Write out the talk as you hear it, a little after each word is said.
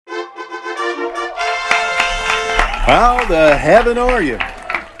How the heaven are you?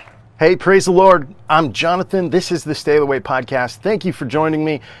 Hey, praise the Lord. I'm Jonathan. This is the Stay the Way podcast. Thank you for joining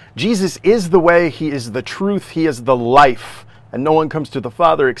me. Jesus is the way. He is the truth. He is the life. And no one comes to the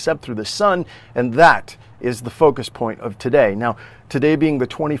Father except through the Son. And that is the focus point of today. Now, today being the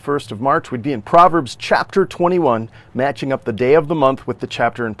 21st of March, we'd be in Proverbs chapter 21, matching up the day of the month with the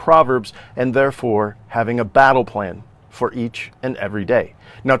chapter in Proverbs, and therefore having a battle plan for each and every day.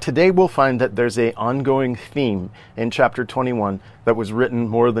 Now today we'll find that there's an ongoing theme in chapter 21 that was written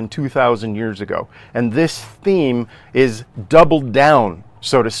more than 2,000 years ago. And this theme is doubled down,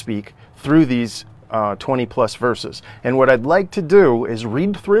 so to speak, through these 20 plus verses. And what I'd like to do is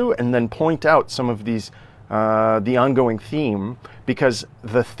read through and then point out some of these, the ongoing theme, because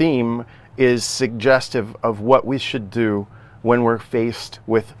the theme is suggestive of what we should do when we're faced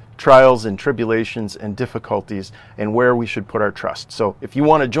with trials and tribulations and difficulties, and where we should put our trust. So if you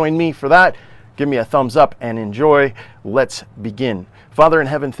want to join me for that, give me a thumbs up and enjoy. Let's begin. Father in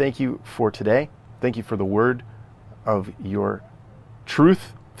heaven, thank you for today. Thank you for the word of your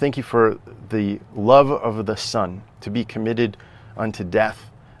truth. Thank you for the love of the Son to be committed unto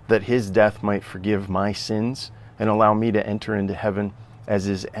death, that his death might forgive my sins and allow me to enter into heaven, as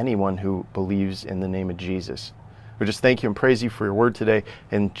is anyone who believes in the name of Jesus. We just thank you and praise you for your word today.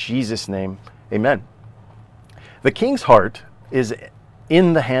 In Jesus' name, amen. The king's heart is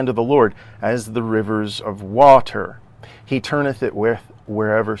in the hand of the Lord, as the rivers of water. He turneth it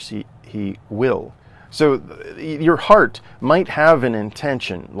wherever he will. So your heart might have an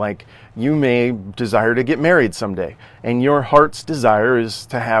intention, like you may desire to get married someday, and your heart's desire is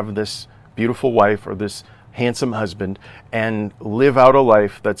to have this beautiful wife or this handsome husband and live out a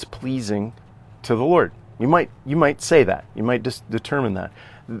life that's pleasing to the Lord. You might say that. You might just determine that.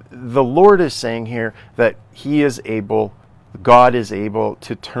 The Lord is saying here that God is able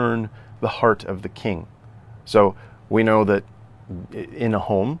to turn the heart of the king. So we know that in a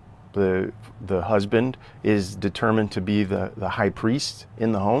home, the husband is determined to be the high priest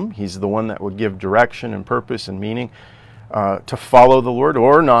in the home. He's the one that would give direction and purpose and meaning to follow the Lord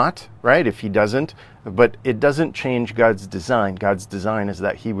or not, right, if he doesn't. But it doesn't change God's design. God's design is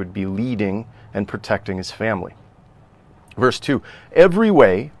that he would be leading and protecting his family. Verse 2, every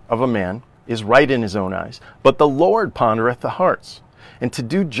way of a man is right in his own eyes, but the Lord pondereth the hearts. And to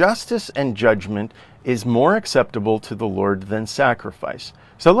do justice and judgment is more acceptable to the Lord than sacrifice.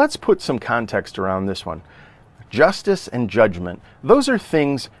 So let's put some context around this one. Justice and judgment, those are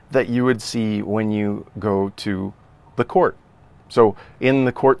things that you would see when you go to the court. So in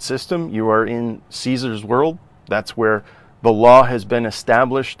the court system, you are in Caesar's world. That's where the law has been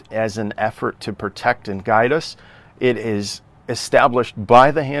established as an effort to protect and guide us. It is established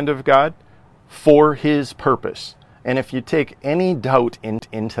by the hand of God for his purpose. And if you take any doubt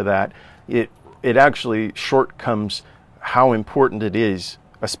into that, it actually shortcomes how important it is,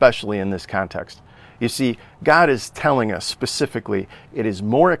 especially in this context. You see, God is telling us specifically, it is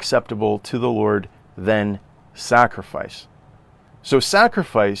more acceptable to the Lord than sacrifice. So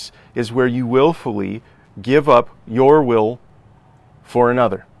sacrifice is where you willfully give up your will for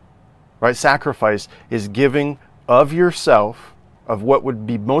another, right? Sacrifice is giving of yourself, of what would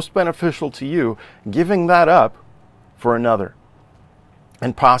be most beneficial to you, giving that up for another.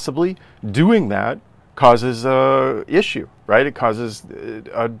 And possibly doing that causes a issue, right? It causes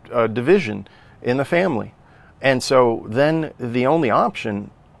a division in the family. And so then the only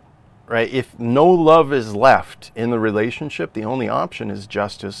option, right, if no love is left in the relationship, the only option is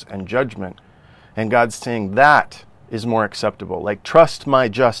justice and judgment. And God's saying that is more acceptable. Like, trust my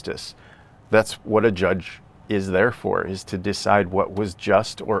justice. That's what a judge is there for, is to decide what was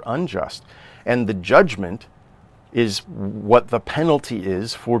just or unjust. And the judgment is what the penalty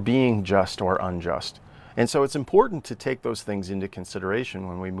is for being just or unjust. And so it's important to take those things into consideration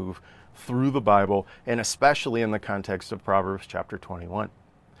when we move through the Bible, and especially in the context of Proverbs chapter 21.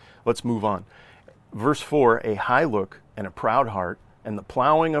 Let's move on. Verse 4, a high look and a proud heart, and the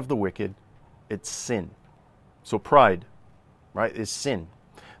plowing of the wicked, it's sin. So pride, right, is sin.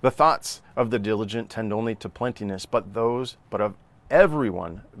 The thoughts of the diligent tend only to plenteousness, but of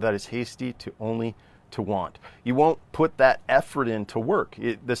everyone that is hasty to only to want. You won't put that effort into work.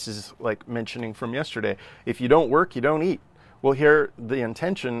 This is like mentioning from yesterday. If you don't work, you don't eat. Well, here the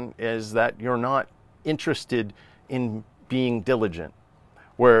intention is that you're not interested in being diligent.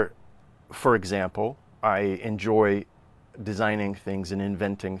 Where, for example, I enjoy designing things and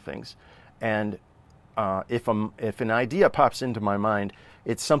inventing things. And if an idea pops into my mind,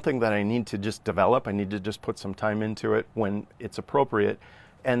 it's something that I need to just develop. I need to just put some time into it when it's appropriate.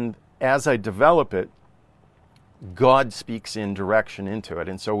 And as I develop it, God speaks in direction into it.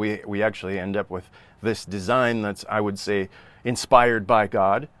 And so we actually end up with this design that's, I would say, inspired by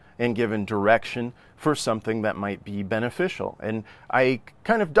God and given direction for something that might be beneficial. And I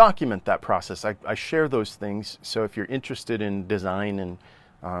kind of document that process. I share those things. So if you're interested in design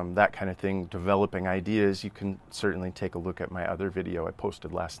and that kind of thing, developing ideas, you can certainly take a look at my other video I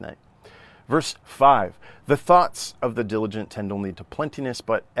posted last night. Verse 5, the thoughts of the diligent tend only to plenteousness,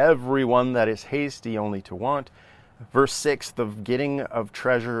 but everyone that is hasty only to want. Verse 6, the getting of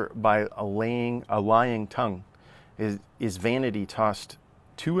treasure by a lying tongue is vanity tossed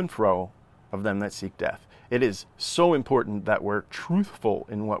to and fro of them that seek death. It is so important that we're truthful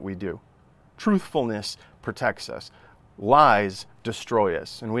in what we do. Truthfulness protects us. Lies destroy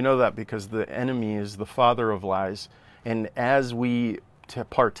us. And we know that because the enemy is the father of lies. And as we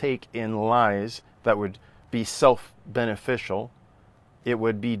partake in lies that would be self-beneficial, it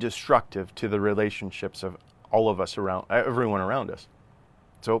would be destructive to the relationships of all of us around, everyone around us.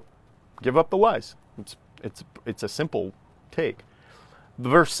 So give up the lies. It's a simple take.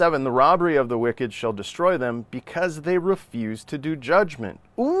 Verse 7, the robbery of the wicked shall destroy them because they refuse to do judgment.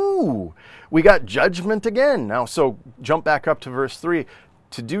 Ooh, we got judgment again. Now, so jump back up to verse 3,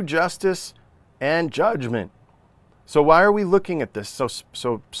 to do justice and judgment. So why are we looking at this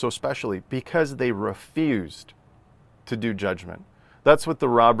so specially? Because they refused to do judgment. That's what the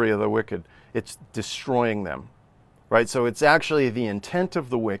robbery of the wicked, it's destroying them, right? So it's actually the intent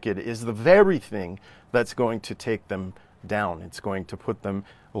of the wicked is the very thing that's going to take them down. It's going to put them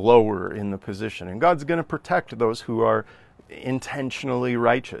lower in the position. And God's going to protect those who are intentionally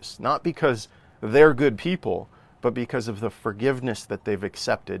righteous, not because they're good people, but because of the forgiveness that they've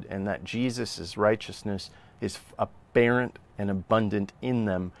accepted and that Jesus' righteousness is apparent and abundant in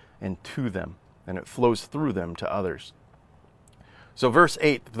them and to them, and it flows through them to others. So verse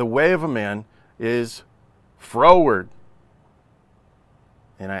 8, the way of a man is froward.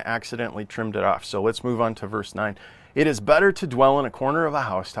 And I accidentally trimmed it off. So let's move on to verse 9. It is better to dwell in a corner of a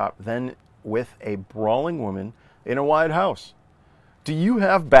housetop than with a brawling woman in a wide house. Do you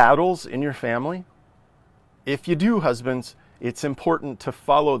have battles in your family? If you do, husbands, it's important to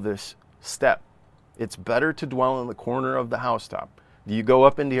follow this step. It's better to dwell in the corner of the housetop. Do you go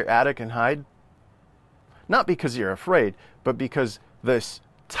up into your attic and hide? Not because you're afraid, but because this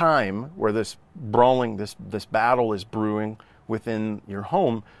time where this brawling, this battle is brewing within your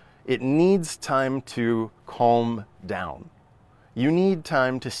home, it needs time to calm down. You need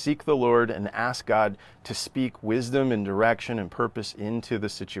time to seek the Lord and ask God to speak wisdom and direction and purpose into the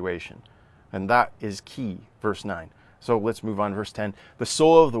situation. And that is key, verse 9. So let's move on, verse 10. The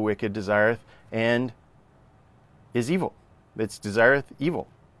soul of the wicked desireth and is evil. It desireth evil,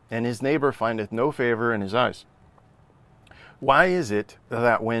 and his neighbor findeth no favor in his eyes. Why is it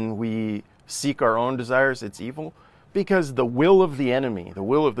that when we seek our own desires, it's evil? Because the will of the enemy, the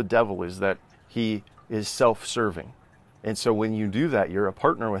will of the devil, is that he is self-serving. And so when you do that, you're a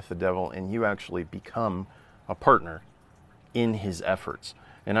partner with the devil, and you actually become a partner in his efforts.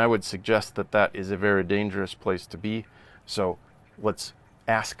 And I would suggest that that is a very dangerous place to be. So let's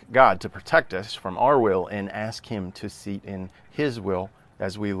ask God to protect us from our will and ask him to seat in his will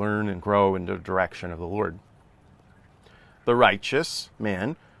as we learn and grow in the direction of the Lord. The righteous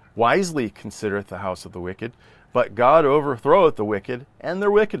man wisely considereth the house of the wicked, but God overthroweth the wicked and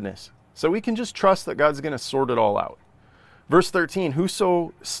their wickedness. So we can just trust that God's going to sort it all out. Verse 13,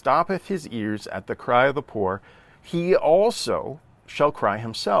 whoso stoppeth his ears at the cry of the poor, he also shall cry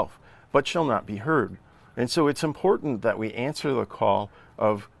himself, but shall not be heard. And so it's important that we answer the call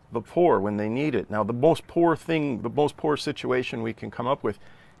of the poor when they need it. Now, the most poor situation we can come up with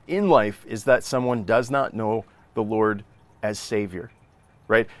in life is that someone does not know the Lord as Savior,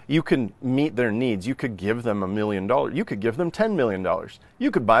 right? You can meet their needs. You could give them $1 million. You could give them $10 million.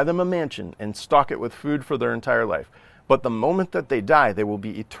 You could buy them a mansion and stock it with food for their entire life. But the moment that they die, they will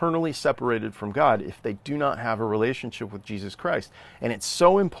be eternally separated from God if they do not have a relationship with Jesus Christ. And it's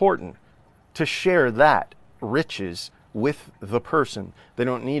so important to share that riches with the person. They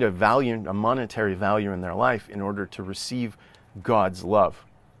don't need a monetary value in their life in order to receive God's love.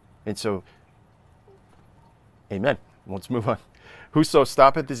 And so, amen. Let's move on. Whoso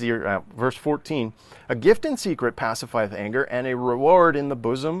stoppeth his ear, verse 14, a gift in secret pacifieth anger, and a reward in the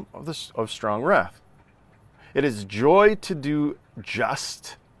bosom of strong wrath. It is joy to do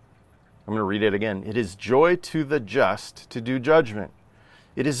just. I'm going to read it again. It is joy to the just to do judgment.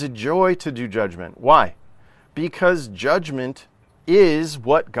 It is a joy to do judgment. Why? Because judgment is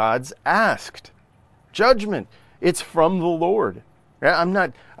what God's asked. Judgment. It's from the Lord.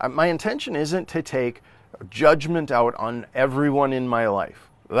 My intention isn't to take judgment out on everyone in my life.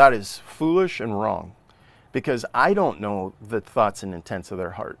 That is foolish and wrong. because I don't know the thoughts and intents of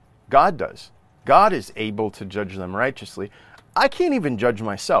their heart. God does. God is able to judge them righteously. I can't even judge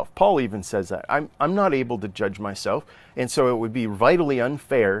myself. Paul even says that. I'm not able to judge myself, and so it would be vitally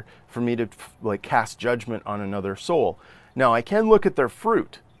unfair for me to cast judgment on another soul. Now, I can look at their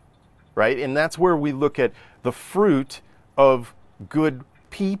fruit, right? And that's where we look at the fruit of good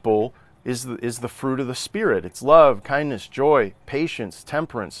people is the fruit of the Spirit. It's love, kindness, joy, patience,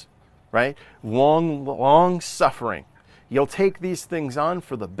 temperance, right? Long suffering. You'll take these things on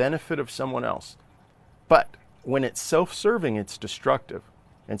for the benefit of someone else. But when it's self-serving, it's destructive.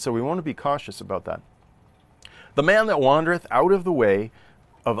 And so we want to be cautious about that. The man that wandereth out of the way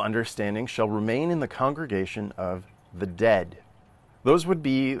of understanding shall remain in the congregation of the dead. Those would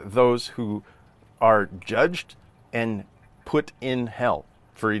be those who are judged and put in hell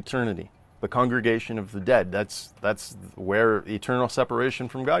for eternity. The congregation of the dead. That's where eternal separation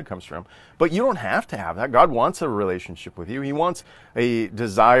from God comes from. But you don't have to have that. God wants a relationship with you. He wants a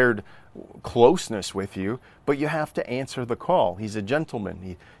desired closeness with you, but you have to answer the call. He's a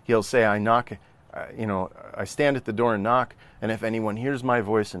gentleman. He'll say, I knock, I stand at the door and knock, and if anyone hears my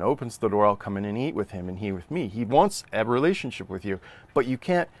voice and opens the door, I'll come in and eat with him and he with me. He wants a relationship with you, but you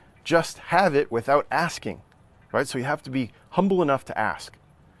can't just have it without asking, right? So you have to be humble enough to ask.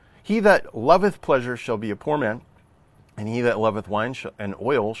 He that loveth pleasure shall be a poor man, and he that loveth wine and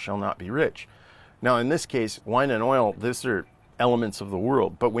oil shall not be rich. Now, in this case, wine and oil, these are elements of the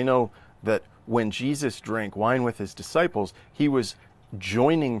world, but we know that when Jesus drank wine with his disciples, he was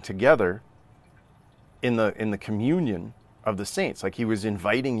joining together in the communion of the saints. Like he was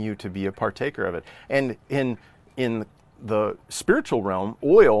inviting you to be a partaker of it. And in the spiritual realm,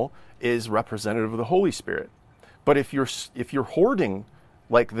 oil is representative of the Holy Spirit. But if you're hoarding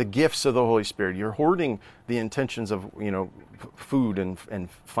like the gifts of the Holy Spirit, you're hoarding the intentions of food and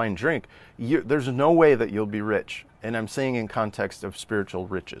fine drink, there's no way that you'll be rich. And I'm saying in context of spiritual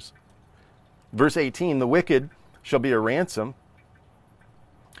riches. Verse 18, the wicked shall be a ransom.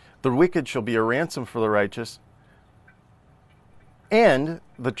 The wicked shall be a ransom for the righteous, and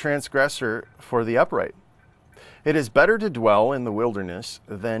the transgressor for the upright. It is better to dwell in the wilderness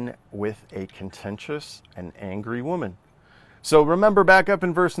than with a contentious and angry woman. So remember back up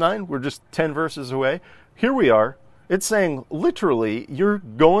in verse 9, we're just 10 verses away. Here we are. It's saying literally you're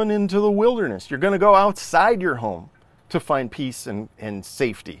going into the wilderness. You're going to go outside your home to find peace and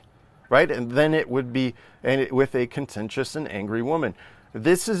safety, right? And then it would be with a contentious and angry woman.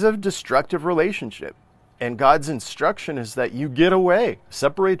 This is a destructive relationship. And God's instruction is that you get away,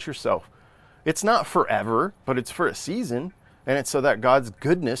 separate yourself. It's not forever, but it's for a season. And it's so that God's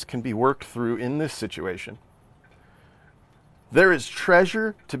goodness can be worked through in this situation. There is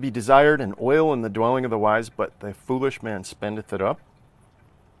treasure to be desired and oil in the dwelling of the wise, but the foolish man spendeth it up.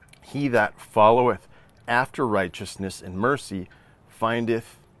 He that followeth after righteousness and mercy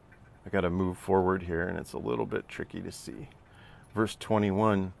findeth, I got to move forward here and it's a little bit tricky to see. Verse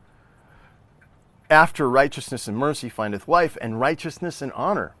 21, after righteousness and mercy findeth life, and righteousness and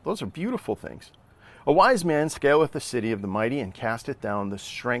honor. Those are beautiful things. A wise man scaleth the city of the mighty and casteth down the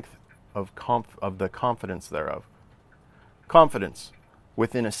strength of the confidence thereof. Confidence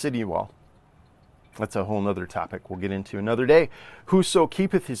within a city wall. That's a whole other topic we'll get into another day. Whoso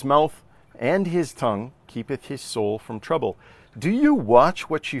keepeth his mouth and his tongue keepeth his soul from trouble. Do you watch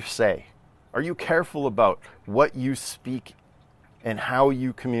what you say? Are you careful about what you speak and how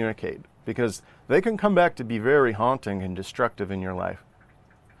you communicate? Because they can come back to be very haunting and destructive in your life.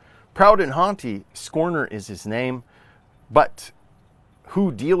 Proud and haughty, scorner is his name, but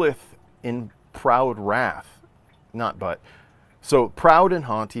who dealeth in proud wrath? Not but. So proud and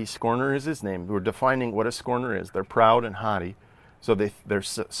haughty, scorner is his name. We're defining what a scorner is. They're proud and haughty. So they're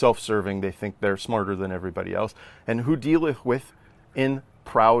self-serving. They think they're smarter than everybody else. And who dealeth with in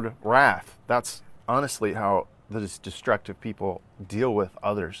proud wrath? That's honestly how these destructive people deal with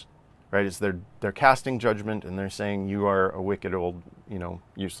others, right? Is they're casting judgment and they're saying you are a wicked old,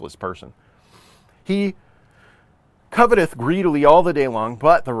 useless person. He coveteth greedily all the day long,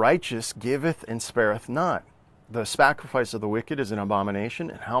 but the righteous giveth and spareth not. The sacrifice of the wicked is an abomination,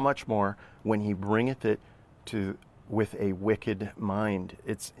 and how much more when he bringeth it to with a wicked mind.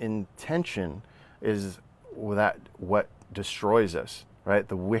 Its intention is that what destroys us, right?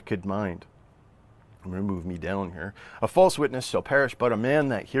 The wicked mind. I'm going to move me down here. A false witness shall perish, but a man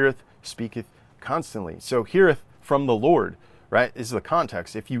that heareth speaketh constantly. So heareth from the Lord, right, is the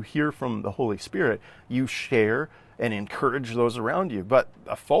context. If you hear from the Holy Spirit, you share and encourage those around you. But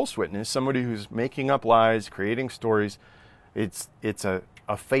a false witness, somebody who's making up lies, creating stories, it's a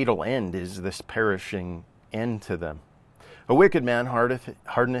fatal end, is this perishing end to them. A wicked man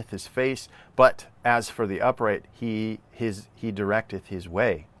hardeneth his face, but as for the upright, he directeth his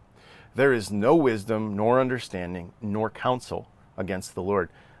way. There is no wisdom, nor understanding, nor counsel against the Lord.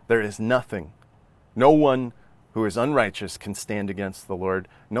 There is nothing. No one who is unrighteous can stand against the Lord.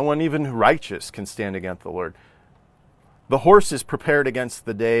 No one even righteous can stand against the Lord. The horse is prepared against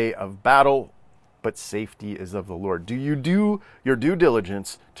the day of battle, but safety is of the Lord. Do you do your due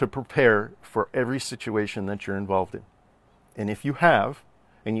diligence to prepare for every situation that you're involved in? And if you have,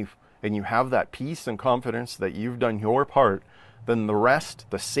 and you have that peace and confidence that you've done your part, then the rest,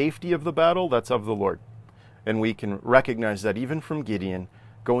 the safety of the battle, that's of the Lord. And we can recognize that even from Gideon,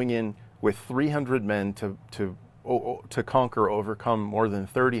 going in with 300 men to overcome more than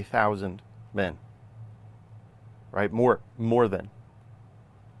 30,000 men. Right? More than.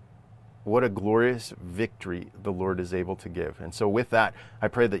 What a glorious victory the Lord is able to give. And so with that, I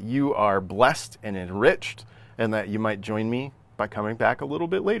pray that you are blessed and enriched, and that you might join me by coming back a little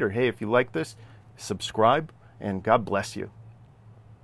bit later. Hey, if you like this, subscribe, and God bless you.